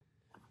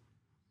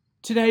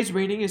Today's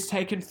reading is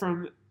taken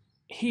from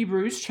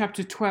Hebrews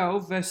chapter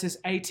 12, verses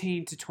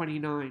 18 to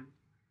 29.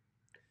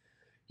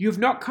 You have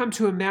not come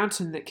to a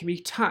mountain that can be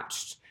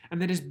touched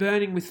and that is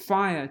burning with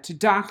fire, to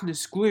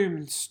darkness, gloom,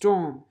 and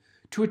storm,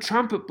 to a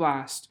trumpet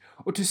blast,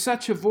 or to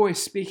such a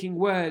voice speaking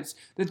words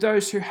that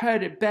those who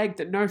heard it begged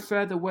that no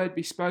further word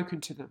be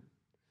spoken to them,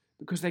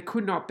 because they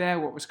could not bear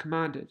what was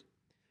commanded.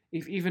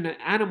 If even an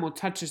animal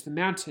touches the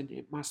mountain,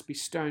 it must be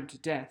stoned to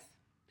death.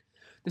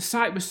 The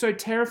sight was so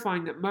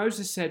terrifying that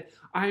Moses said,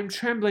 I am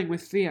trembling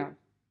with fear.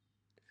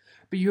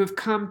 But you have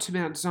come to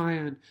Mount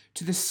Zion,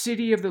 to the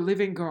city of the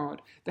living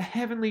God, the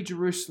heavenly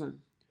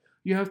Jerusalem.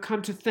 You have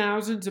come to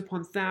thousands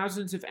upon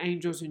thousands of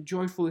angels in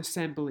joyful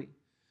assembly,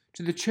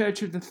 to the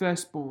church of the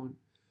firstborn,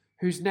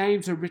 whose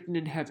names are written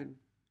in heaven.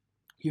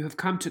 You have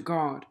come to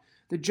God,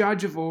 the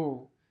judge of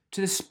all, to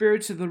the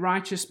spirits of the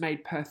righteous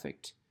made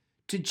perfect,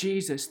 to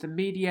Jesus, the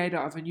mediator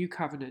of a new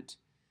covenant,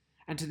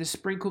 and to the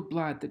sprinkled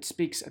blood that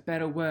speaks a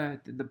better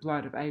word than the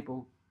blood of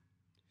Abel.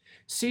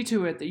 See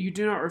to it that you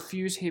do not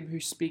refuse him who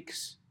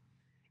speaks.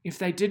 If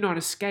they did not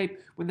escape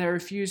when they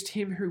refused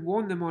him who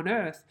warned them on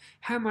earth,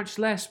 how much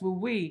less will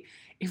we,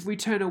 if we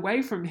turn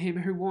away from him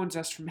who warns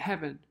us from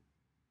heaven?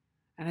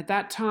 And at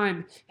that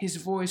time his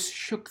voice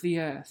shook the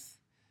earth.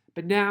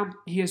 But now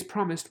he has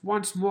promised,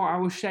 once more I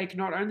will shake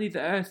not only the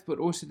earth but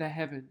also the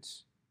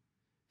heavens.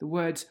 The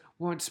words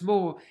once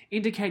more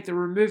indicate the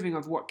removing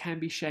of what can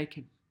be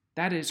shaken,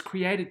 that is,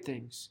 created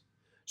things,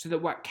 so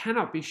that what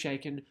cannot be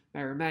shaken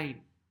may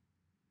remain.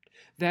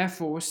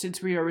 Therefore,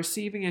 since we are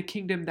receiving a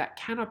kingdom that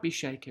cannot be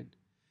shaken,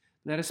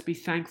 let us be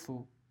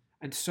thankful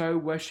and so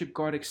worship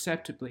God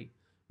acceptably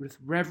with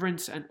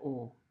reverence and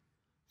awe,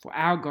 for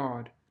our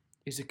God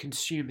is a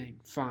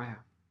consuming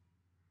fire.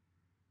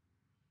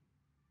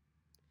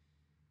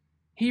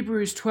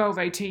 Hebrews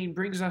 12:18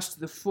 brings us to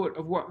the foot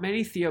of what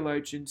many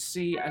theologians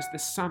see as the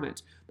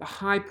summit, the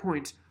high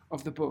point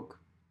of the book.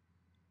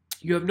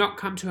 You have not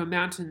come to a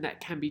mountain that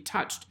can be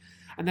touched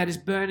and that is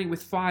burning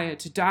with fire,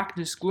 to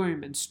darkness,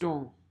 gloom, and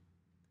storm.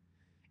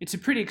 It's a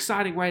pretty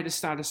exciting way to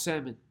start a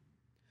sermon.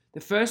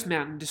 The first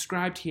mountain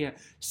described here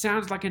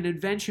sounds like an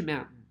adventure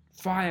mountain,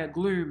 fire,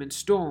 gloom, and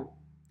storm.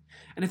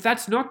 And if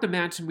that's not the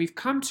mountain we've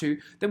come to,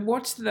 then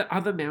what's the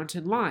other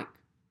mountain like?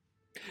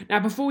 Now,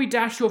 before we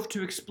dash off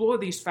to explore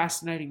these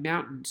fascinating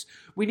mountains,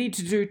 we need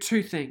to do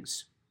two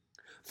things.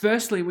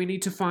 Firstly, we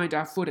need to find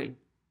our footing.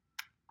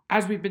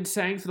 As we've been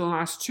saying for the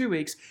last 2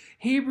 weeks,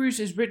 Hebrews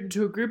is written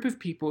to a group of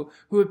people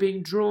who are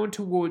being drawn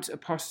towards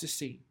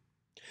apostasy.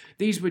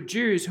 These were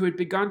Jews who had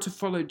begun to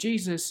follow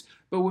Jesus,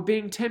 but were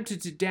being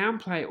tempted to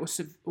downplay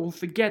or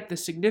forget the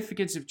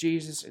significance of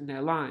Jesus in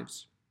their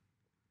lives.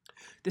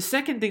 The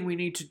second thing we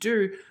need to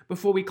do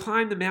before we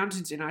climb the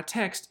mountains in our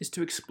text is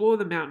to explore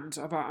the mountains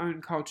of our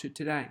own culture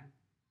today.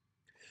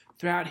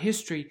 Throughout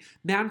history,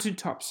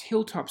 mountaintops,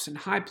 hilltops, and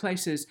high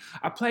places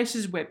are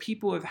places where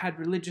people have had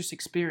religious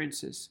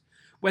experiences,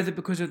 whether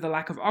because of the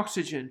lack of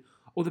oxygen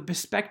or the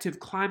perspective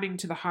climbing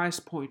to the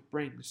highest point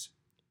brings.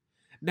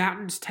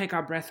 Mountains take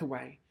our breath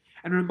away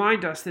and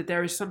remind us that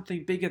there is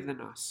something bigger than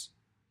us.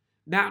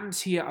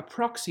 Mountains here are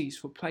proxies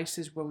for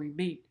places where we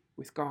meet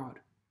with God.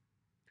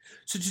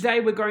 So today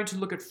we're going to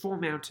look at 4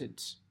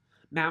 mountains: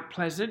 Mount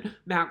Pleasant,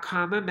 Mount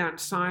Carmel, Mount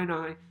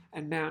Sinai,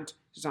 and Mount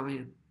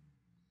Zion.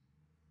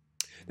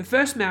 The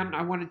first mountain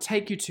I want to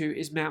take you to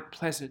is Mount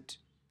Pleasant.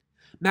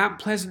 Mount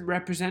Pleasant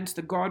represents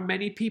the God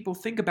many people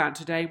think about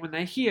today when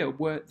they hear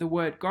the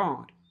word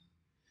God.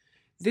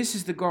 This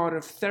is the God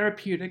of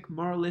therapeutic,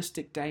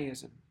 moralistic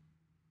deism.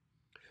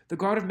 The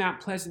God of Mount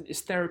Pleasant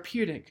is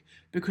therapeutic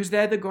because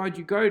they're the God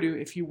you go to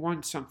if you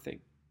want something.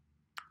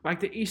 Like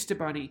the Easter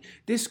Bunny,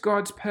 this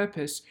God's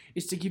purpose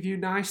is to give you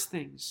nice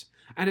things,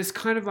 and it's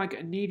kind of like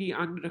a needy,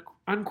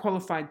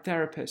 unqualified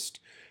therapist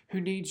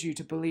who needs you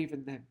to believe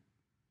in them.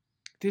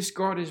 This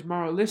God is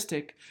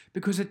moralistic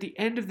because at the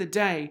end of the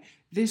day,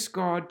 this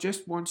God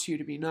just wants you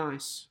to be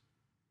nice.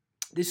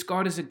 This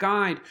God is a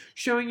guide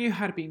showing you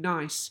how to be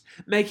nice,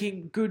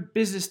 making good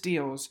business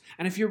deals,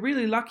 and if you're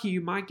really lucky,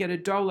 you might get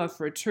 $1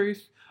 for a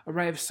tooth, a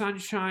ray of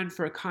sunshine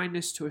for a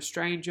kindness to a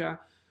stranger,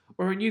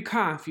 or a new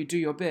car if you do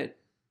your bit.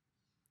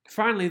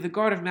 Finally, the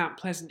God of Mount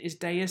Pleasant is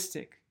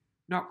deistic,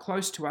 not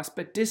close to us,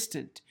 but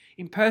distant,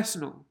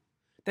 impersonal.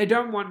 They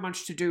don't want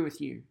much to do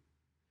with you.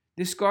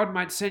 This God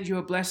might send you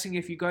a blessing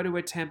if you go to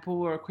a temple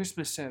or a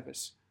Christmas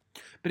service.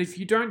 But if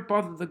you don't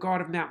bother the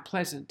God of Mount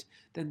Pleasant,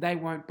 then they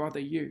won't bother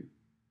you.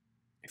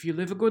 If you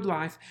live a good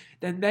life,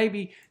 then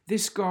maybe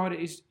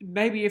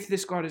if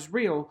this God is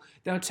real,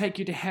 they'll take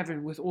you to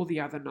heaven with all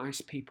the other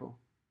nice people.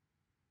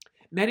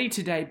 Many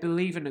today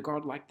believe in a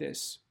God like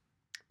this,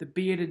 the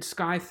bearded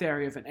sky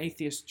theory of an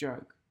atheist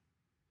joke.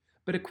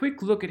 But a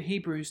quick look at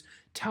Hebrews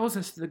tells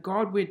us that the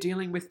God we're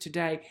dealing with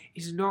today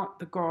is not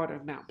the God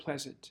of Mount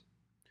Pleasant.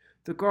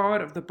 The God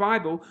of the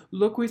Bible,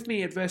 look with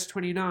me at verse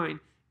 29,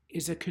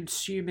 is a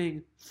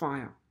consuming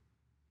fire.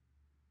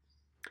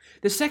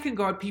 The second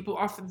God people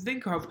often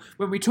think of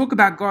when we talk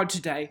about God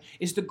today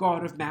is the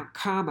God of Mount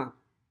Carmel.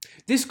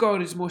 This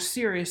God is more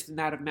serious than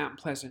that of Mount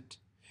Pleasant.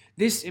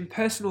 This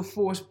impersonal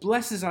force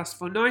blesses us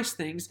for nice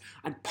things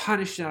and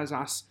punishes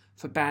us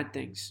for bad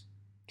things.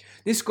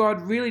 This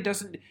God really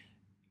doesn't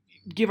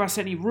give us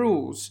any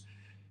rules,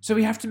 so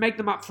we have to make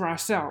them up for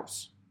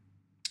ourselves.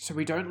 So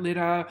we don't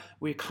litter,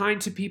 we're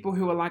kind to people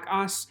who are like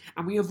us,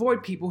 and we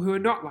avoid people who are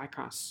not like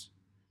us.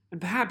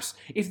 And perhaps,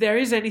 if there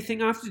is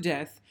anything after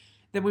death,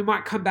 then we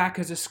might come back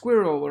as a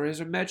squirrel or as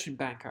a merchant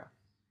banker.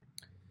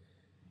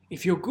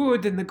 If you're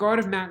good, then the God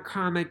of Mount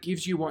Carmel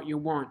gives you what you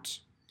want.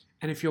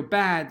 And if you're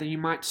bad, then you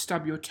might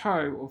stub your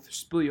toe or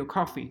spill your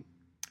coffee.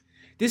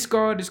 This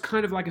God is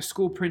kind of like a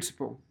school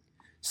principal.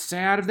 Stay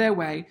out of their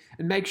way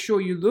and make sure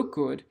you look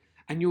good,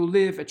 and you'll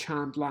live a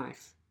charmed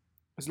life.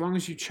 As long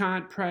as you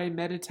chant, pray,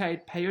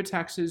 meditate, pay your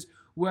taxes,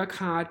 work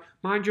hard,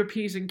 mind your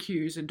P's and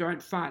Q's, and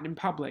don't fight in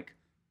public,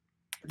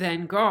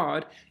 then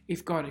God,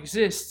 if God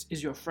exists,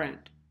 is your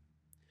friend.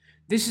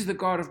 This is the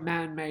God of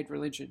man-made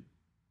religion.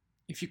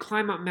 If you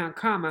climb up Mount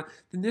Carmel,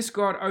 then this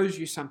God owes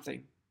you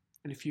something.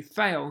 And if you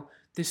fail,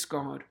 this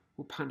God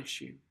will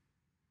punish you.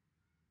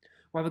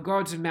 While the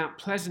gods of Mount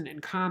Pleasant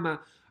and Carmel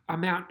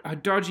are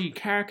dodgy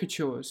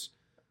caricatures,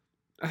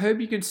 I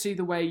hope you can see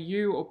the way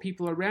you or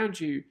people around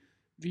you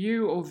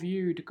view or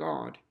viewed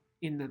God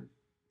in them.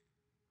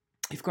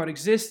 If God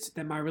exists,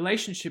 then my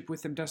relationship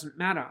with them doesn't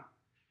matter.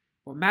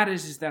 What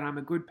matters is that I'm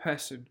a good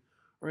person,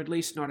 or at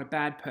least not a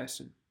bad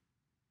person.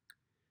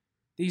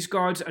 These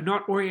gods are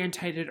not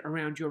orientated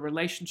around your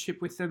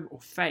relationship with them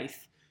or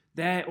faith.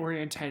 They're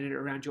orientated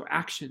around your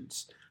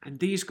actions, and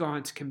these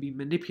gods can be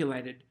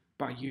manipulated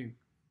by you.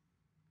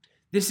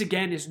 This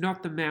again is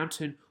not the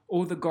mountain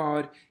or the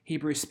God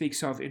Hebrews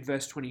speaks of in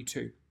verse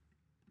 22,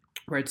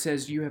 where it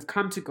says, "You have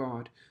come to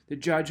God, the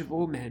judge of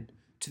all men,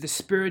 to the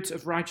spirits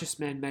of righteous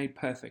men made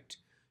perfect,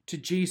 to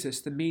Jesus,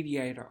 the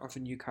mediator of a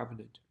new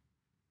covenant."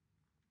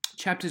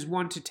 Chapters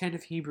 1 to 10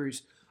 of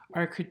Hebrews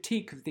are a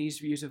critique of these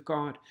views of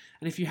God,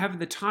 and if you have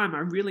the time, I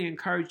really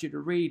encourage you to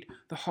read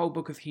the whole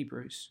book of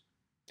Hebrews.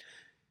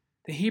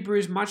 The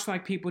Hebrews, much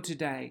like people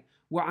today,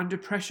 were under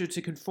pressure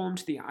to conform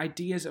to the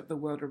ideas of the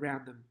world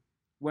around them,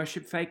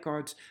 worship fake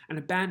gods, and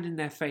abandon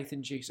their faith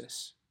in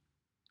Jesus.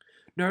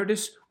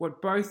 Notice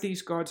what both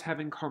these gods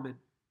have in common.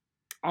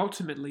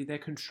 Ultimately, they're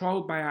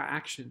controlled by our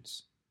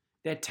actions.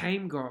 They're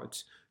tame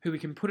gods who we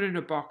can put in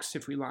a box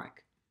if we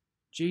like.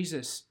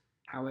 Jesus,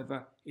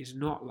 however, is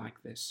not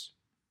like this.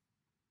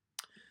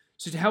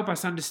 So to help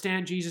us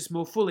understand Jesus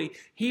more fully,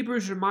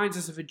 Hebrews reminds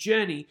us of a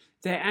journey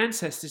their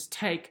ancestors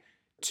take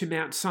to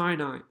Mount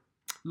Sinai.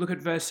 Look at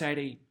verse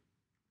 18.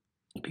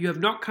 "You have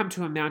not come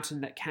to a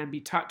mountain that can be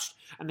touched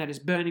and that is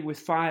burning with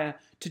fire,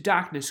 to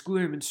darkness,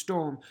 gloom, and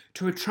storm,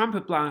 to a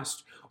trumpet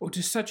blast, or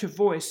to such a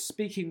voice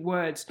speaking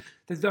words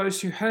that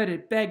those who heard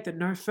it begged that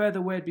no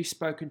further word be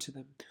spoken to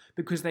them,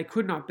 because they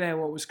could not bear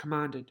what was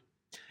commanded.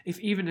 If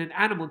even an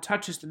animal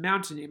touches the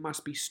mountain, it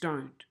must be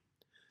stoned."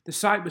 The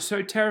sight was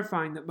so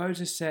terrifying that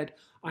Moses said,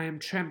 "I am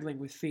trembling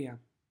with fear."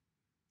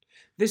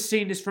 This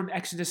scene is from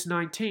Exodus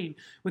 19,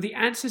 where the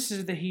ancestors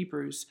of the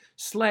Hebrews,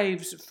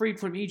 slaves freed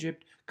from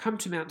Egypt, come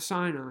to Mount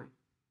Sinai.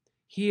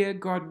 Here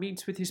God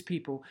meets with his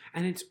people,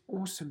 and it's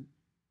awesome.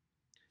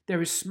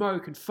 There is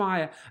smoke and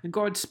fire, and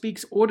God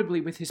speaks audibly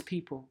with his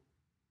people.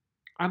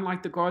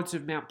 Unlike the gods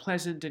of Mount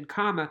Pleasant and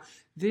Carmel,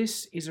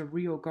 this is a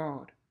real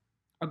God.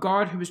 A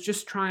God who has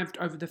just triumphed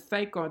over the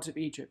fake gods of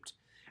Egypt,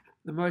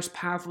 the most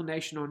powerful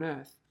nation on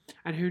earth,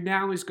 and who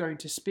now is going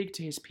to speak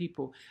to his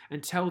people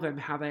and tell them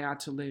how they are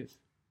to live.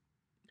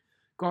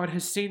 God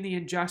has seen the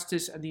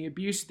injustice and the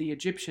abuse of the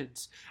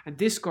Egyptians, and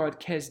this God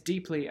cares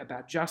deeply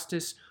about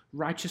justice,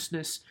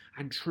 righteousness,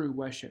 and true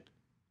worship.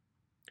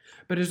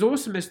 But as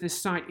awesome as this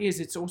sight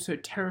is, it's also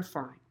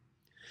terrifying.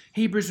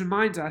 Hebrews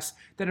reminds us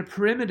that a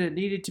perimeter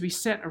needed to be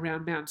set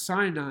around Mount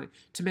Sinai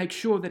to make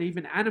sure that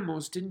even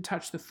animals didn't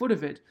touch the foot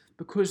of it,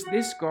 because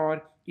this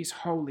God is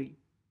holy.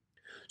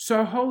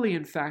 So holy,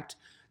 in fact,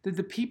 that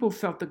the people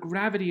felt the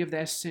gravity of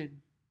their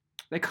sin.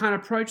 They can't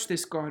approach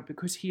this God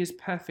because he is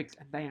perfect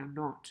and they are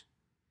not.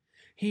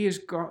 He is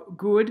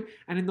good,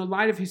 and in the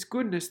light of his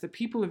goodness, the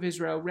people of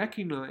Israel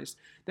recognized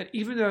that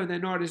even though they're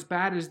not as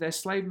bad as their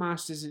slave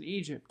masters in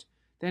Egypt,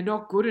 they're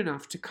not good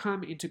enough to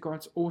come into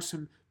God's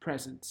awesome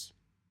presence.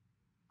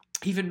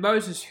 Even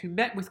Moses, who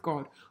met with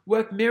God,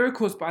 worked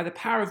miracles by the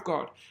power of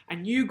God,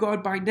 and knew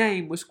God by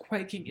name, was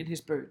quaking in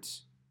his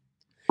boots.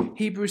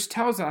 Hebrews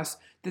tells us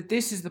that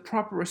this is the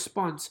proper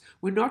response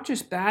when not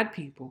just bad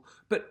people,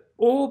 but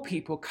all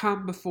people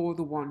come before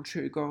the one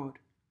true God.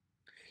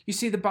 You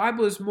see, the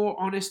Bible is more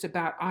honest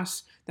about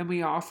us than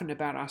we are often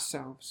about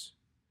ourselves.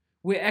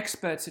 We're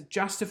experts at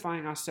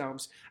justifying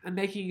ourselves and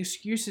making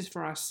excuses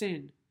for our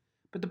sin,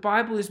 but the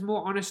Bible is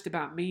more honest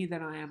about me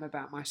than I am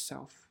about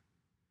myself.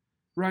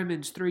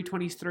 Romans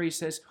 3:23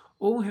 says,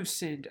 "All have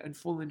sinned and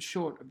fallen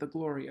short of the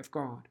glory of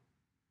God."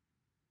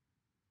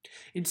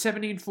 In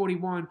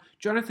 1741,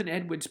 Jonathan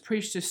Edwards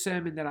preached a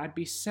sermon that I'd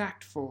be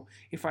sacked for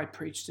if I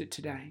preached it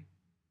today.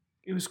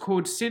 It was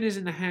called "Sin is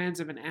in the Hands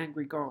of an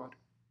Angry God."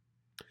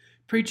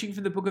 Preaching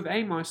from the book of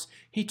Amos,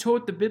 he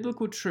taught the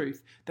biblical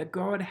truth that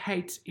God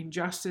hates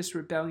injustice,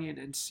 rebellion,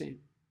 and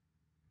sin.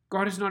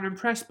 God is not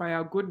impressed by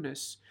our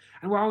goodness,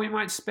 and while we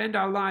might spend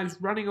our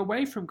lives running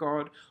away from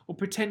God or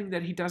pretending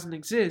that He doesn't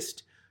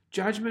exist,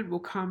 judgment will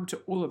come to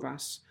all of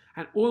us,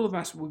 and all of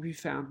us will be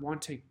found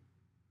wanting.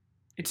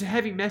 It's a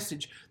heavy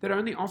message that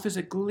only offers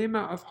a glimmer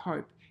of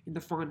hope in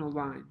the final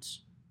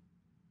lines.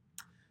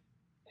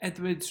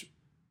 Edwards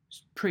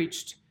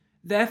preached,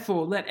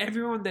 "Therefore let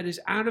everyone that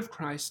is out of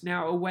Christ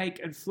now awake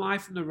and fly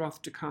from the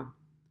wrath to come.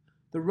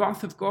 The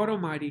wrath of God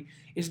Almighty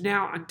is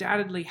now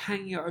undoubtedly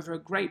hanging over a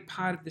great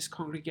part of this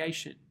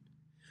congregation.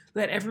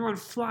 Let everyone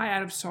fly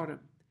out of Sodom.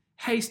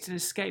 Haste and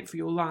escape for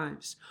your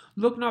lives.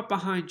 Look not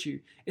behind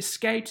you.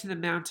 Escape to the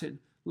mountain,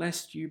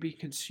 lest you be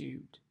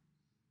consumed."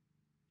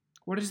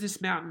 What is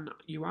this mountain,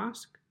 you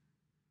ask?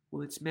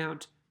 Well, it's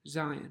Mount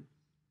Zion.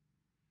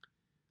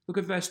 Look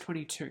at verse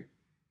 22.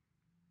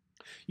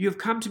 "You have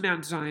come to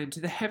Mount Zion, to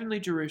the heavenly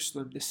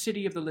Jerusalem, the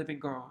city of the living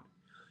God.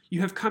 You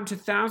have come to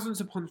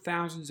thousands upon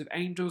thousands of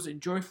angels in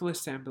joyful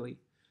assembly,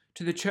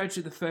 to the church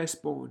of the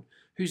firstborn,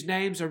 whose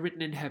names are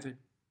written in heaven.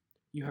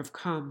 You have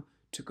come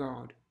to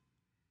God."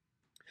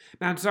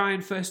 Mount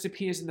Zion first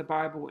appears in the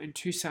Bible in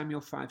 2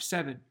 Samuel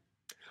 5:7.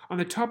 On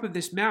the top of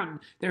this mountain,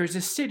 there is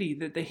a city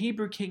that the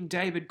Hebrew king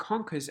David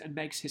conquers and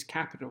makes his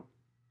capital.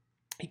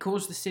 He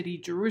calls the city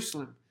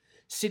Jerusalem,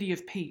 city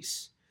of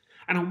peace.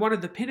 And on one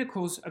of the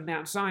pinnacles of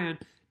Mount Zion,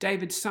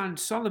 David's son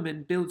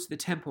Solomon builds the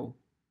temple,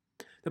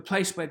 the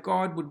place where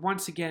God would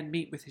once again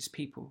meet with his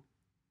people.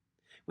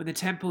 When the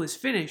temple is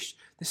finished,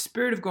 the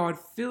Spirit of God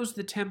fills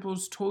the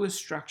temple's tallest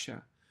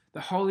structure,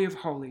 the Holy of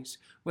Holies,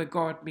 where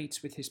God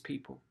meets with his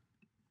people.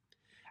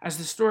 As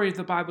the story of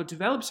the Bible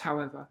develops,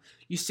 however,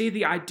 you see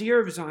the idea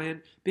of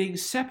Zion being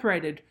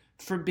separated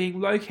from being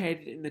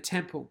located in the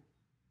temple.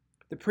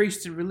 The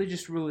priests and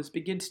religious rulers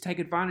begin to take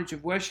advantage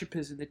of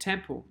worshippers in the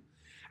temple,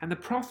 and the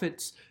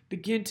prophets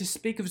begin to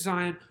speak of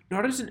Zion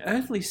not as an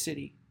earthly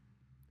city,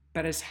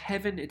 but as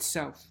heaven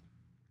itself,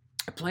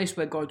 a place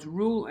where God's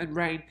rule and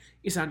reign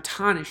is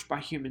untarnished by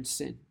human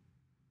sin.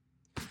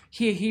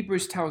 Here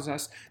Hebrews tells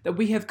us that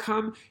we have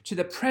come to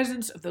the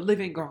presence of the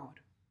living God.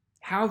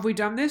 How have we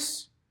done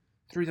this?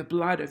 Through the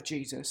blood of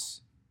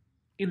Jesus.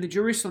 In the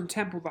Jerusalem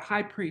temple, the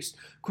high priest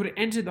could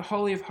enter the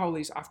Holy of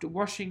Holies after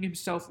washing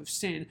himself of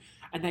sin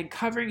and then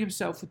covering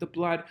himself with the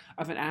blood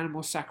of an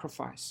animal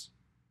sacrifice.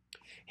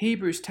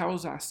 Hebrews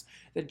tells us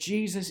that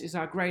Jesus is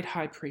our great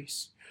high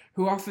priest,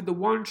 who offered the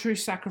one true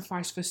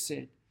sacrifice for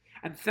sin,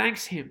 and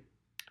thanks him,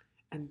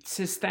 and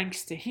says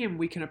thanks to him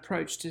we can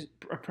approach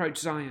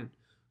Zion,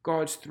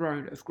 God's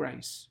throne of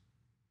grace.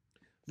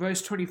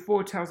 Verse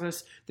 24 tells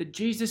us that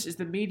Jesus is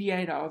the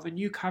mediator of a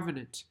new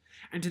covenant,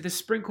 and to the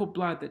sprinkled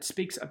blood that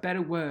speaks a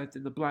better word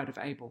than the blood of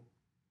Abel.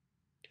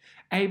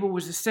 Abel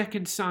was the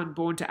second son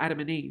born to Adam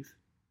and Eve.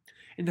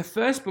 In the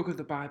first book of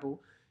the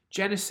Bible,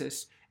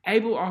 Genesis,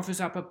 Abel offers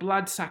up a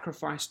blood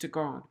sacrifice to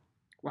God,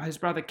 while his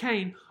brother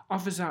Cain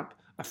offers up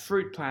a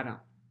fruit platter.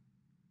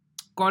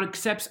 God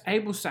accepts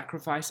Abel's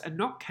sacrifice and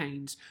not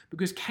Cain's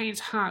because Cain's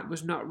heart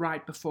was not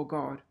right before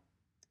God.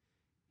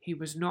 He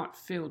was not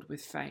filled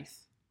with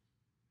faith.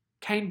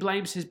 Cain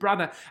blames his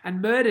brother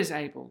and murders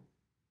Abel.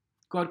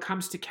 God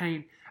comes to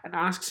Cain and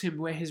asks him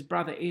where his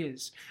brother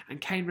is, and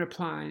Cain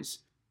replies,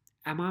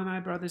 "Am I my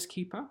brother's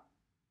keeper?"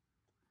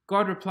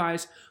 God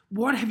replies,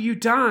 "What have you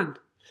done?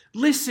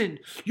 Listen,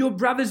 your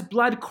brother's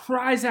blood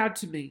cries out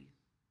to me."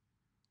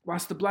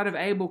 Whilst the blood of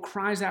Abel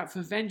cries out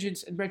for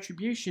vengeance and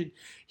retribution,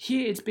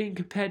 here it's being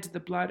compared to the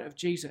blood of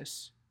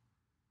Jesus.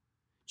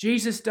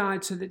 Jesus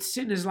died so that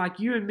sinners like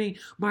you and me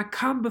might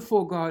come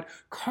before God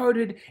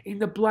coated in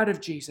the blood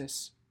of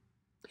Jesus.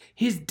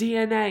 His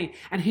DNA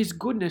and his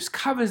goodness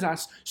covers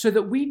us so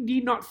that we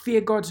need not fear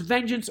God's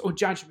vengeance or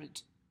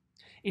judgment.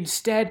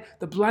 Instead,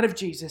 the blood of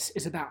Jesus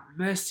is about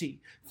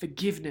mercy,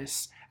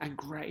 forgiveness, and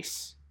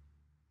grace.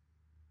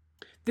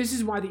 This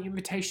is why the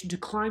invitation to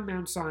climb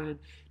Mount Zion,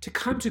 to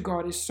come to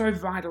God, is so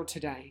vital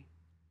today.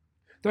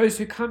 Those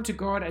who come to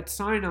God at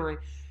Sinai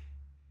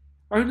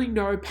only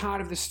know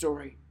part of the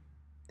story.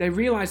 They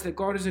realize that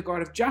God is a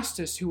God of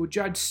justice who will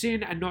judge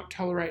sin and not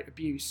tolerate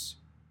abuse.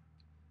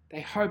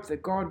 They hope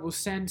that God will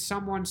send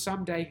someone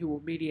someday who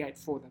will mediate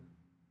for them.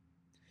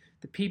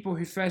 The people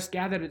who first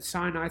gathered at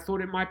Sinai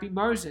thought it might be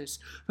Moses,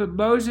 but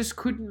Moses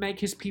couldn't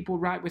make his people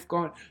right with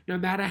God, no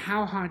matter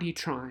how hard he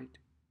tried.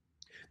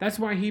 That's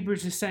why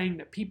Hebrews is saying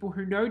that people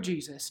who know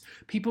Jesus,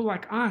 people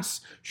like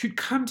us, should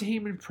come to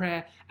him in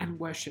prayer and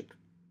worship.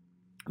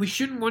 We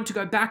shouldn't want to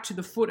go back to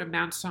the foot of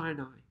Mount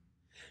Sinai.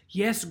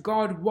 Yes,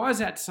 God was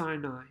at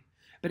Sinai,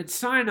 but at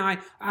Sinai,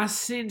 our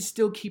sin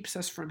still keeps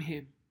us from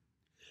him.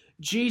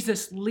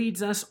 Jesus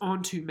leads us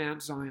onto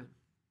Mount Zion.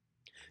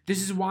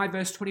 This is why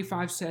verse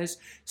 25 says,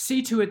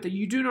 "See to it that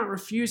you do not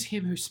refuse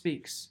him who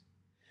speaks.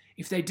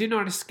 If they did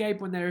not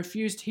escape when they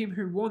refused him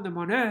who warned them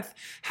on earth,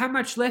 how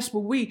much less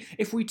will we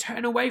if we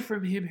turn away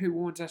from him who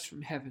warns us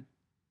from heaven?"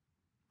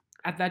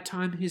 At that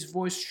time his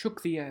voice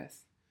shook the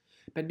earth.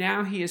 But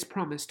now he has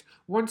promised,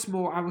 "Once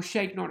more I will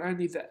shake not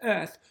only the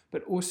earth,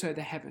 but also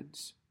the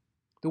heavens."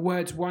 The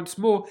words "once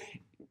more"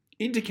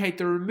 indicate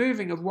the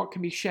removing of what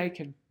can be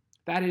shaken,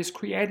 that is,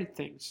 created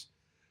things,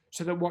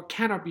 so that what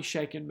cannot be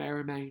shaken may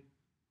remain.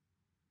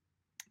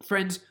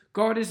 Friends,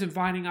 God is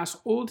inviting us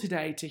all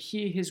today to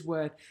hear his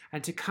word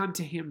and to come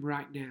to him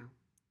right now.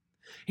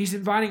 He's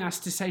inviting us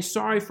to say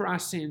sorry for our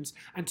sins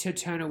and to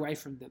turn away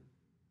from them.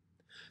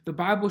 The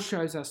Bible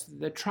shows us that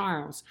the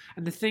trials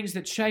and the things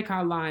that shake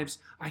our lives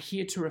are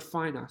here to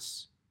refine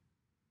us.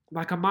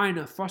 Like a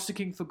miner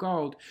fossicking for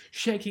gold,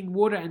 shaking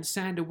water and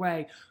sand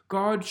away,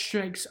 God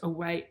shakes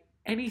away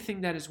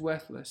anything that is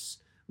worthless,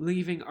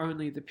 leaving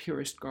only the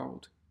purest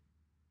gold.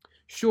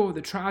 Sure,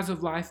 the trials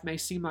of life may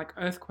seem like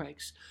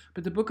earthquakes,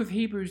 but the book of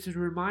Hebrews is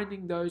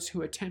reminding those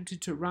who are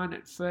tempted to run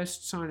at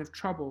first sign of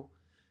trouble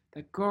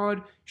that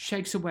God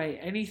shakes away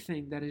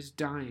anything that is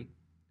dying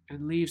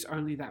and leaves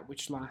only that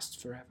which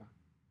lasts forever.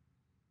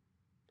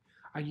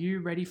 Are you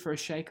ready for a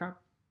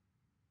shake-up?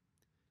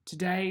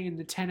 Today in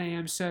the 10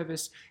 a.m.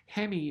 service,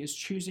 Hemi is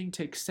choosing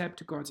to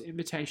accept God's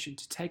invitation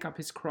to take up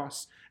his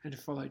cross and to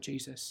follow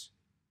Jesus.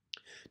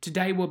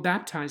 Today we'll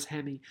baptize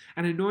Hemi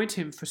and anoint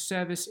him for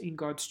service in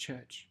God's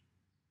church.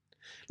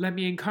 Let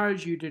me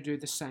encourage you to do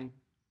the same.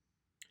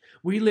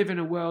 We live in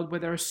a world where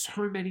there are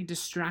so many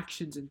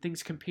distractions and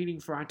things competing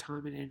for our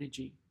time and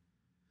energy.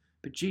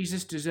 But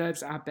Jesus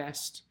deserves our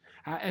best,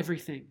 our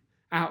everything,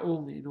 our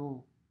all in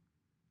all.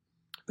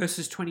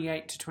 Verses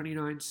 28 to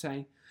 29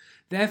 say,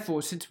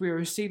 "Therefore, since we are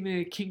receiving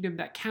a kingdom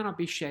that cannot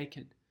be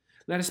shaken,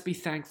 let us be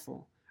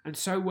thankful and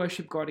so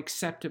worship God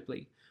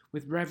acceptably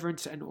with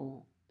reverence and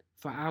awe,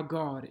 for our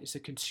God is a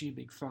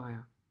consuming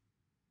fire."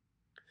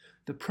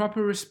 The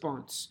proper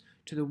response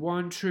to the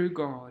one true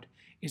God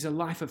is a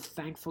life of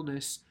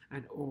thankfulness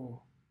and awe.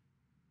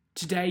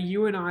 Today,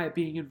 you and I are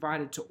being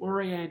invited to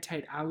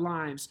orientate our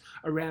lives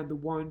around the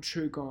one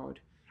true God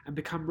and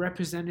become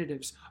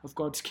representatives of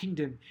God's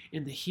kingdom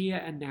in the here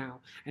and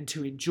now, and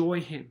to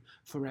enjoy him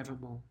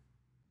forevermore.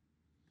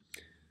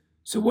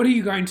 So what are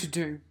you going to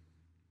do?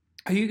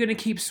 Are you going to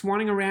keep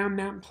swanning around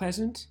Mount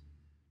Pleasant?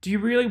 Do you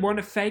really want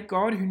a fake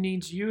God who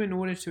needs you in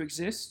order to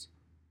exist?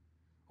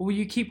 Or will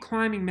you keep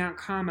climbing Mount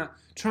Carmel,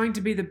 trying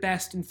to be the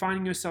best and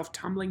finding yourself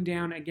tumbling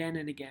down again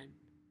and again?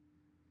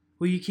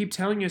 Will you keep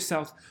telling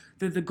yourself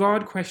that the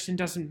God question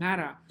doesn't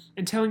matter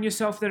and telling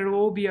yourself that it'll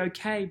all be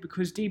okay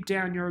because deep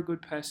down you're a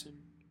good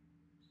person?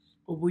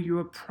 Or will you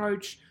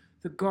approach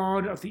the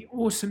God of the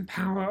awesome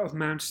power of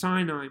Mount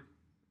Sinai,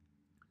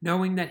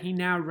 knowing that he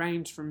now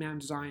reigns from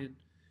Mount Zion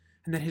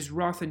and that his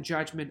wrath and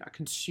judgment are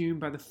consumed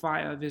by the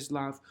fire of his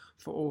love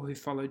for all who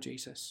follow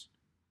Jesus?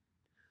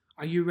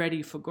 Are you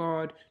ready for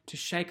God to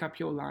shake up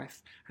your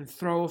life and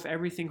throw off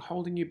everything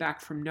holding you back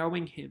from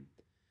knowing him,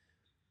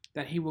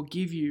 that he will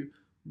give you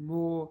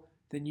more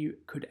than you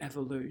could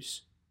ever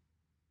lose?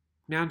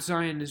 Mount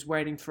Zion is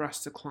waiting for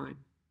us to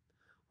climb.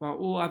 While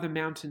all other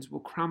mountains will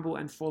crumble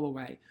and fall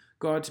away,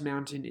 God's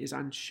mountain is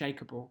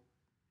unshakable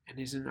and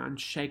is an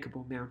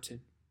unshakable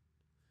mountain.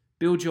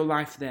 Build your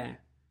life there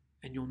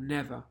and you'll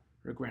never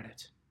regret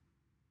it.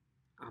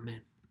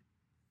 Amen.